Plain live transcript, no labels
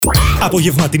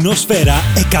Απογευματινό Σφαίρα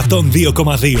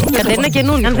 102,2. Κατερίνα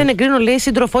καινούργια. Αν δεν εγκρίνω, λέει,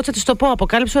 σύντροφό τη, θα τη το πω.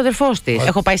 Αποκάλυψε ο αδερφός τη.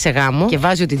 Έχω πάει σε γάμο και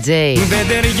βάζει ο DJ. Δεν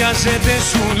ταιριάζετε,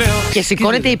 σου λέω. Και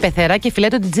σηκώνεται η πεθερά και φυλάει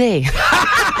το DJ.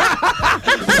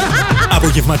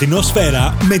 Απογευματινό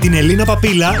Σφαίρα με την Ελίνα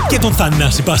Παπίλα και τον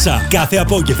Θανάση Πασά. Κάθε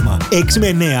απόγευμα 6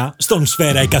 με 9 στον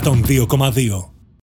Σφαίρα 102,2.